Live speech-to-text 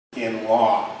in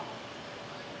law.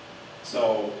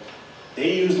 So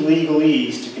they use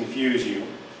legalese to confuse you,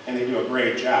 and they do a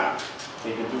great job.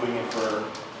 They've been doing it for,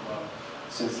 well,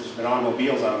 since there's been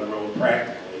automobiles on the road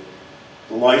practically.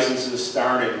 The licenses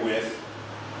started with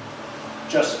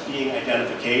just being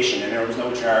identification, and there was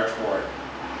no charge for it.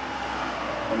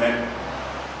 And then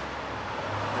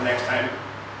the next time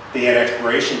they had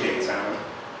expiration dates on them.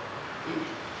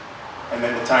 And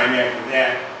then the time after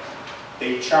that,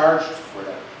 they charged for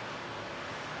them.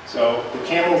 So the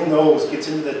camel's nose gets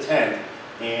into the tent,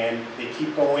 and they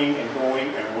keep going and going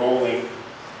and rolling.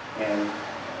 And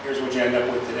here's what you end up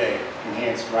with today: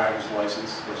 enhanced driver's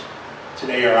license, which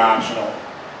today are optional,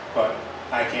 but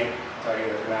I can't tell you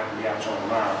that they're not going to be optional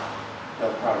tomorrow.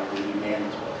 They'll probably be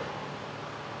mandatory.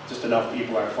 Just enough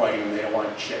people are fighting and they don't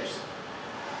want chips,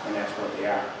 and that's what they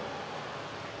are.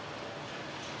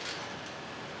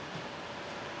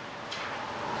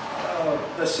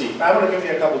 Let's see, I want to give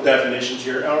you a couple definitions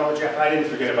here. Oh no, Jeff, I didn't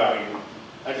forget about you.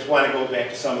 I just want to go back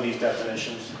to some of these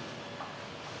definitions.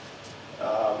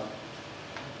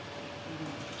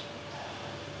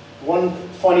 One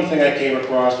funny thing I came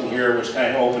across in here, which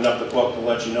kind of opened up the book to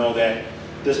let you know that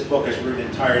this book is written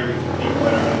entirely for people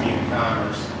that are going to be in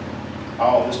commerce.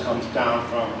 All of this comes down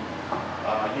from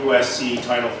USC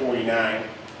Title 49,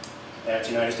 that's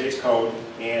United States Code,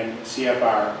 and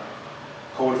CFR,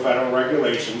 Code of Federal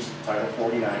Regulations, Title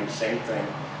 49, same thing.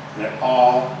 And it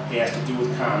all has to do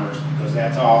with commerce, because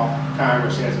that's all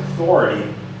Congress has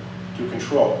authority to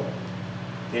control.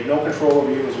 They have no control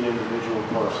over you as an individual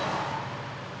person,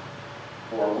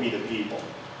 or we the people.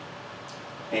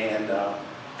 And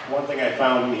one thing I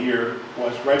found in here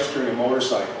was registering a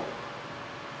motorcycle.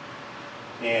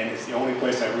 And it's the only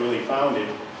place I really found it,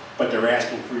 but they're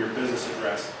asking for your business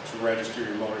address to register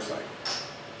your motorcycle.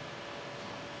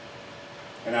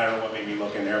 And I don't know what made me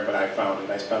look in there, but I found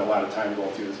it. I spent a lot of time going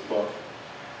through this book.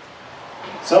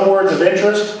 Some words of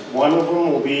interest, one of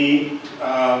them will be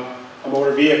a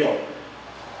motor vehicle,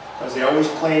 because they always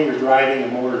claim you're driving a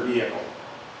motor vehicle.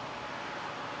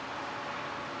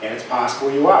 And it's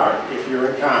possible you are if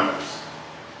you're in commerce.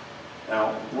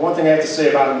 Now, the one thing I have to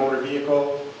say about a motor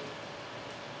vehicle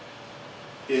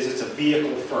is it's a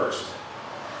vehicle first.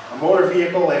 A motor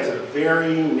vehicle has a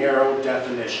very narrow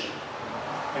definition.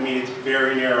 I mean, it's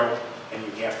very narrow, and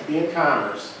you have to be in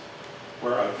commerce,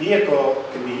 where a vehicle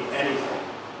can be anything.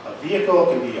 A vehicle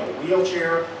can be a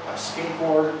wheelchair, a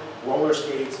skateboard, roller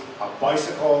skates, a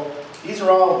bicycle. These are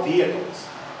all vehicles.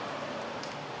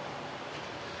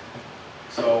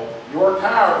 So your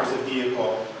car is a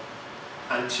vehicle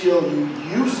until you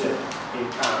use it in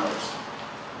commerce.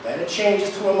 Then it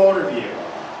changes to a motor vehicle.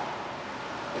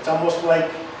 It's almost like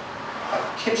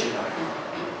a kitchen knife.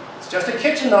 It's just a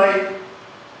kitchen knife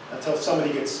until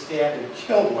somebody gets stabbed and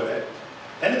killed with it.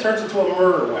 Then it turns into a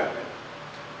murder weapon.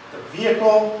 The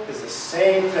vehicle is the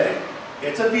same thing.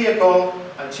 It's a vehicle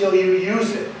until you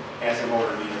use it as a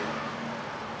motor vehicle.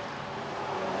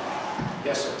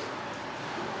 Yes, sir?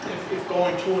 If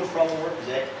going to and from work, is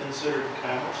that considered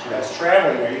commerce? That's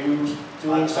traveling. Are you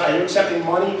doing something? Are you accepting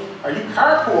money? Are you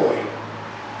carpooling?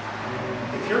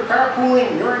 If you're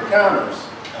carpooling, you're in commerce.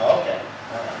 Oh, okay.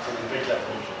 All right. So the big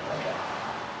definition. Okay.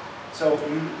 So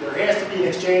there has to be an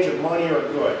exchange of money or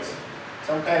goods,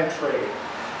 some kind of trade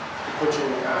to put you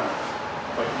in commerce.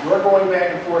 But you're going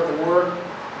back and forth to work.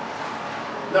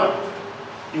 No.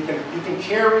 You can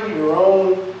carry your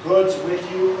own goods with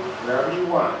you wherever you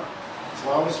want. As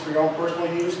long as for your own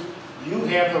personal use, you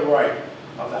have the right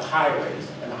of the highways.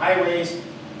 And the highways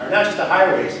are not just the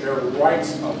highways, they're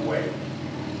rights of way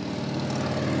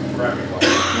for everyone.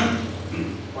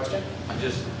 Question?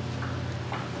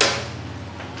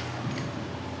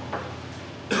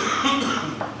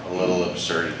 A little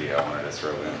absurdity I wanted to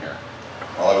throw in here.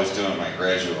 While I was doing my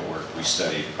graduate work, we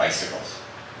studied bicycles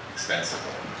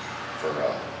extensively for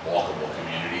walkable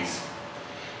communities.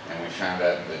 And we found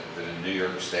out that in New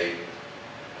York State,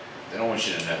 they don't want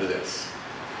you to know this,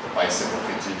 the bicycle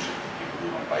contingent, people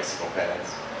who own bicycle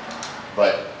paths.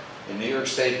 But in New York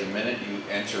State, the minute you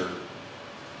enter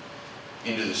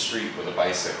into the street with a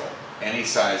bicycle, any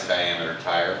size diameter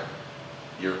tire,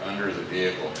 you're under the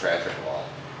vehicle traffic law,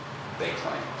 they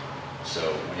claim.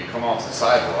 So when you come off the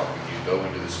sidewalk and you go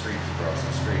into the street to cross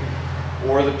the street,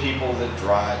 or the people that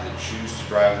choose to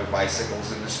drive their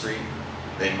bicycles in the street,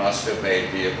 they must obey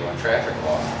vehicle and traffic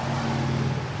law.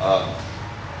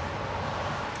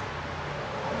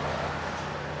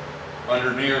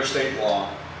 Under New York State law,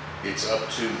 it's up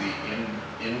to the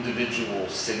individual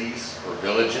cities or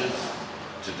villages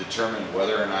to determine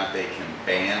whether or not they can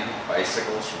ban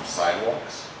bicycles from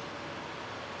sidewalks.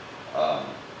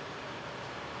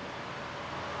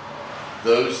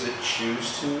 those that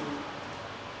choose to,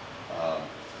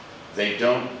 they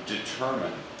don't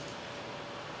determine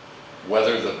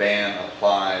whether the ban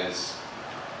applies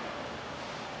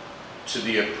to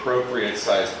the appropriate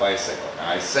sized bicycle.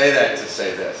 Now, I say that to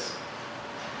say this.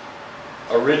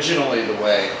 Originally,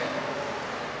 the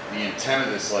intent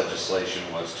of this legislation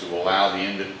was to allow the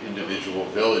individual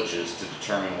villages to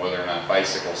determine whether or not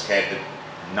bicycles had to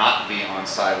not be on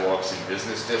sidewalks in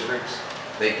business districts.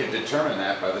 They could determine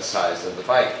that by the size of the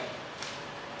bike.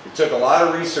 It took a lot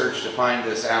of research to find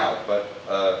this out, but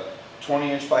a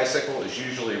 20-inch bicycle is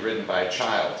usually ridden by a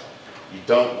child. You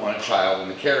don't want a child in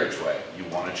the carriageway. You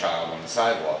want a child on the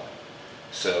sidewalk.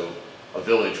 So a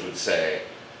village would say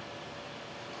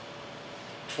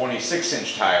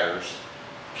 26-inch tires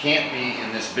can't be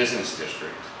in this business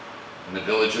district. In the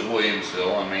village of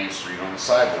Williamsville on Main Street on the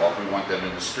sidewalk, we want them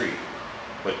in the street.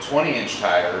 But 20-inch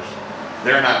tires,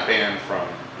 they're not banned from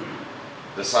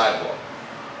the sidewalk.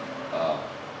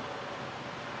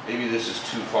 Maybe this is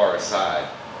too far aside,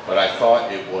 but I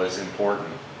thought it was important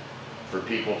for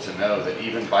people to know that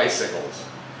even bicycles,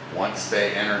 once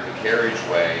they enter the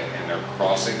carriageway and they're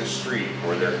crossing the street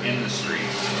or they're in the street,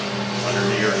 under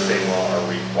New York State law,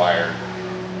 are required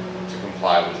to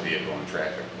comply with vehicle and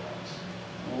traffic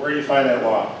laws. Where do you find that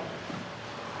law?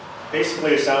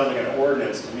 Basically, it sounds like an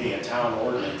ordinance to me, a town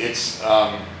ordinance.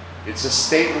 It's a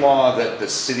state law that the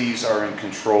cities are in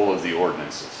control of the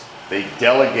ordinances. They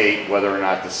delegate whether or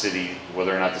not the city or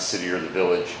the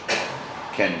village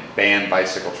can ban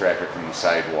bicycle traffic from the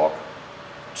sidewalk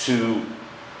to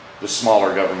the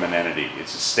smaller government entity.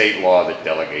 It's a state law that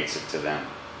delegates it to them.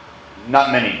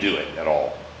 Not many do it at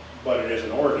all. But it is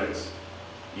an ordinance.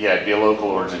 Yeah, it'd be a local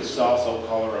ordinance. It's also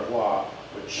color of law,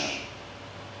 which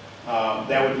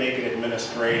that would make it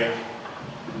administrative.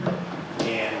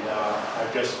 And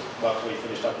I've just luckily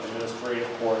finished up in administrative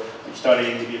court. I'm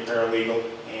studying to be a paralegal,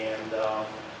 and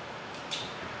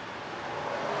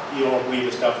you don't believe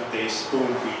the stuff that they spoon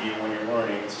feed you when you're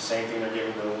learning. It's the same thing they're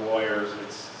giving to the lawyers.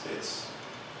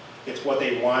 It's what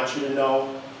they want you to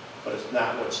know, but it's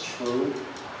not what's true.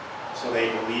 So they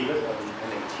believe it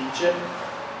and they teach it,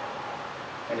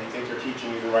 and they think they're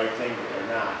teaching you the right thing, but they're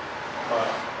not. But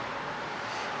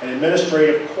an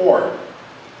administrative court,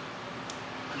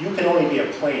 you can only be a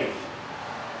plaintiff.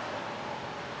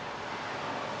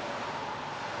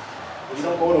 You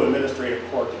don't go to administrative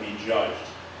court to be judged.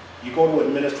 You go to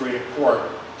administrative court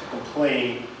to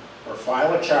complain or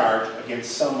file a charge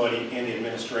against somebody in the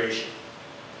administration.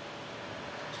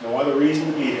 There's no other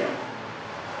reason to be there.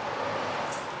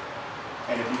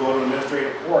 And if you go to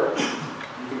administrative court,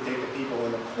 you can take the people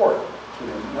in the court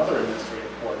to another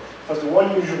administrative court. Because the one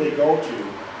you usually go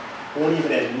to won't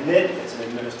even admit it's an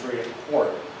administrative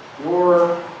court.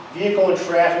 Your vehicle and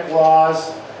traffic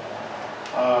laws,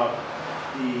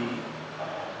 the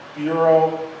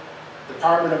Bureau,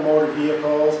 Department of Motor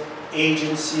Vehicles,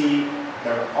 agency,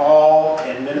 they're all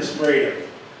administrative,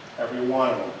 every one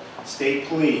of them. State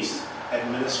Police,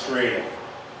 administrative.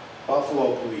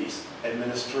 Buffalo Police,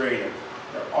 administrative.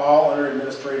 They're all under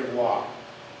administrative law.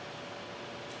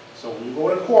 So when you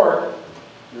go to court,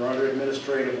 you're under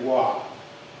administrative law.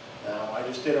 Now, I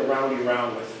just did a roundy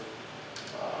round with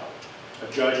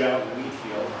a judge out in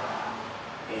Wheatfield,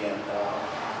 and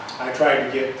I tried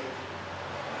to get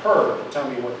her to tell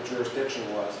me what the jurisdiction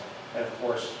was, and of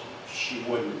course, she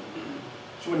wouldn't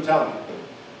tell me.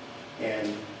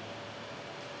 And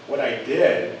what I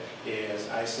did is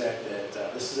I said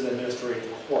that this is an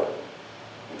administrative court,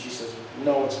 and she says,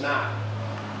 no, it's not.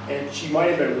 And she might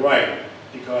have been right,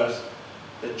 because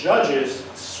the judges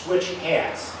switch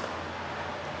hats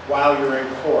while you're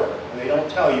in court, and they don't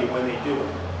tell you when they do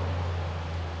it.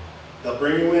 They'll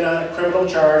bring you in on a criminal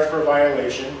charge for a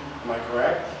violation, am I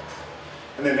correct?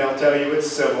 And then they'll tell you it's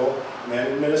civil, and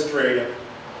then administrative.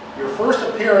 Your first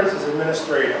appearance is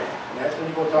administrative, and that's when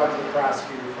you go talk to the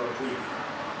prosecutor for a plea.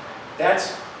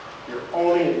 That's your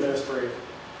only administrative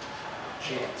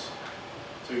chance.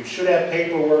 So you should have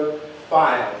paperwork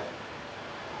filed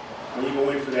when you go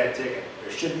in for that ticket.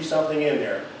 There should be something in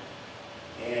there.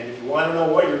 And if you want to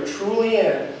know what you're truly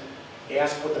in,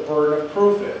 ask what the burden of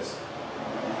proof is.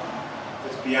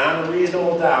 If it's beyond a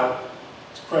reasonable doubt,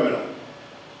 it's criminal.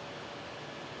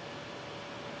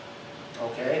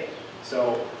 Okay?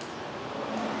 So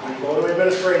when you go to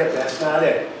administrative, that's not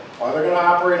it. All they're going to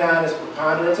operate on is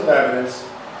preponderance of evidence,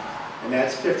 and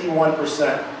that's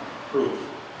 51% proof.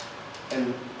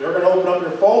 And they're going to open up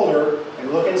your folder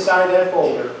and look inside that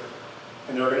folder,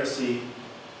 and they're going to see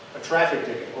a traffic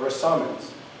ticket or a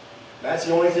summons. That's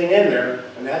the only thing in there,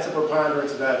 and that's a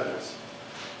preponderance of evidence.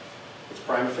 It's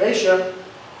prima facie,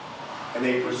 and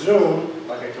they presume,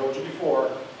 like I told you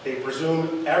before, They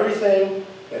presume everything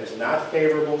that is not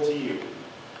favorable to you.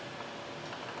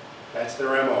 That's their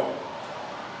MO.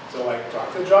 So I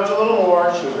talked to the judge a little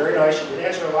more. She was very nice. She did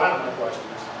answer a lot of my questions.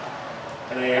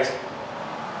 And I asked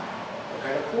what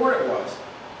kind of court it was.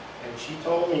 And she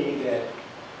told me that,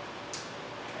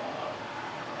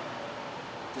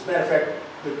 as a matter of fact,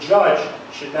 the judge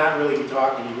should not really be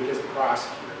talking to you. It is the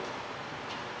prosecutor.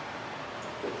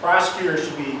 The prosecutor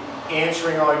should be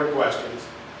answering all your questions.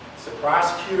 It's the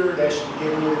prosecutor that should be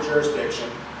giving you the jurisdiction,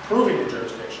 proving the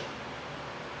jurisdiction.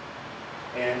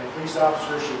 And the police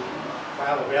officer should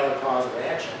file a valid cause of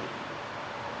action.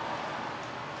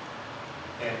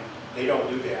 And they don't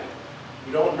do that.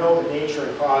 You don't know the nature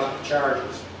and cause of the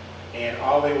charges, and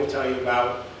all they will tell you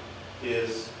about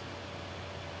is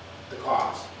the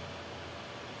cause.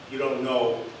 You don't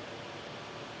know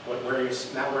what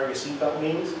not wearing a seatbelt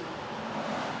means,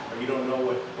 or you don't know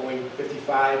what going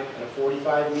 55 and a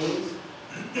 45 means.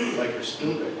 Like you're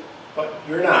stupid. But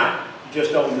you're not. You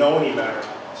just don't know any better.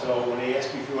 So when they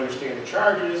ask you if you understand the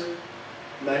charges,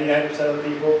 99% of the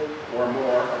people or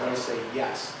more are going to say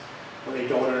yes, when they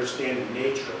don't understand the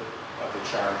nature of the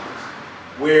charges.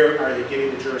 Where are they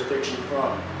getting the jurisdiction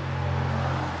from?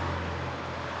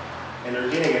 And they're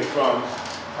getting it from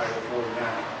Title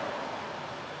 49.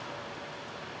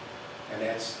 And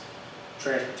that's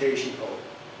transportation code.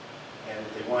 And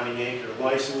if they want to yank your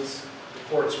license, the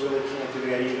courts really can't do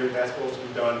that either. That's supposed to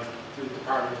be done through the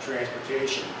Department of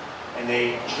Transportation. And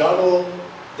they juggle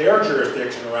their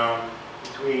jurisdiction around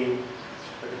between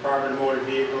the Department of Motor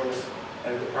Vehicles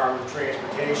and the Department of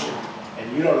Transportation,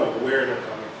 and you don't know where they're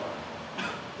coming from.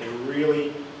 They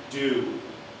really do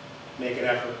make an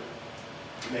effort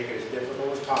to make it as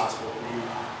difficult as possible for you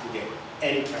to get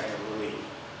any kind of relief.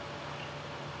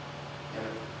 And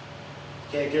if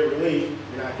you can't get relief,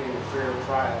 you're not getting a fair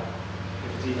trial,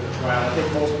 if it's even a trial. I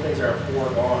think most things are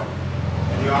foregone.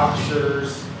 And the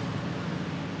officers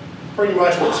pretty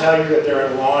much will tell you that they're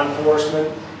in law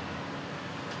enforcement,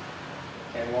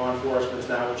 and law enforcement is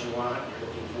not what you want. You're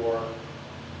looking for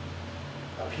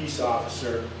a peace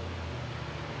officer,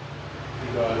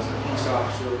 because a peace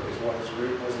officer is what was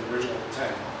the original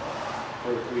intent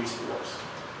for the police force.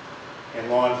 And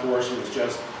law enforcement is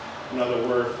just another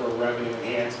word for revenue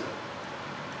enhancement.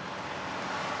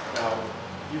 Now,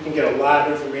 you can get a lot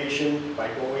of information by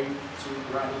going to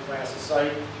Rodney Class's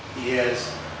site. He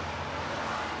has,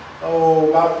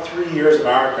 about 3 years of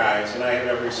archives, and I have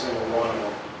every single one of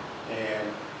them. And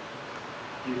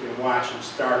you can watch him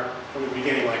start from the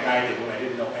beginning like I did when I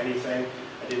didn't know anything.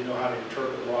 I didn't know how to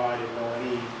interpret law. I didn't know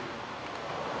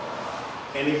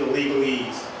any of the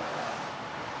legalese.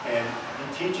 And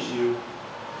he teaches you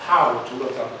how to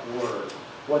look up words,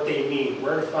 what they mean,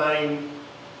 where to find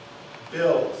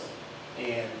bills,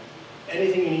 and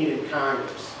anything you need in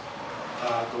Congress.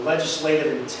 The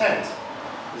legislative intent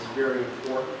is very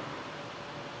important.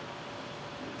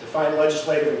 To find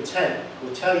legislative intent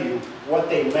will tell you what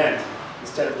they meant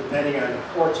instead of depending on the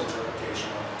court's interpretation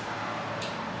of it.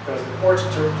 Because the court's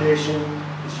interpretation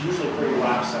is usually pretty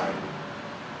lopsided.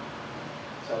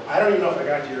 So I don't even know if I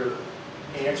got to your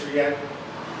answer yet.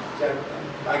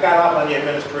 I got off on the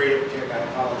administrative kick, I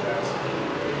apologize.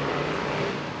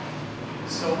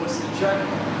 So was the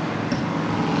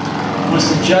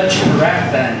judge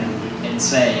correct then in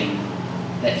saying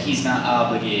that he's not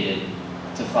obligated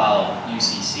to follow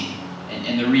UCC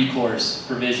and the recourse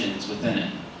provisions within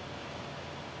it?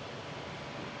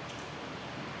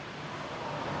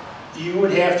 You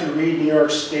would have to read New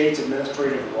York State's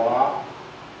administrative law,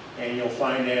 and you'll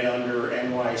find that under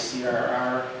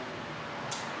NYCRR.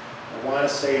 I want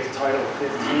to say it's Title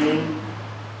 15,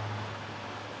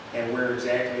 and where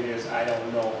exactly it is, I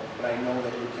don't know. But I know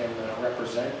that you can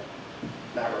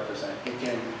you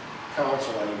can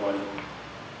counsel anybody.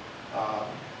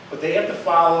 But they have to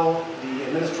follow the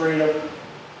administrative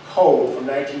code from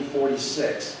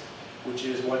 1946, which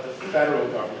is what the federal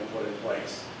government put in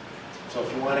place. So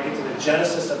if you want to get to the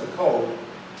genesis of the code,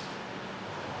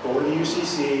 go to the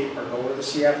UCC or go to the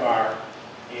CFR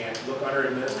and look under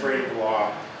administrative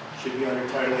law. Should be under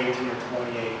Title 18 or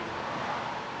 28.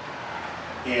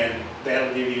 And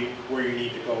that'll give you where you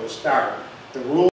need to go to start. The rule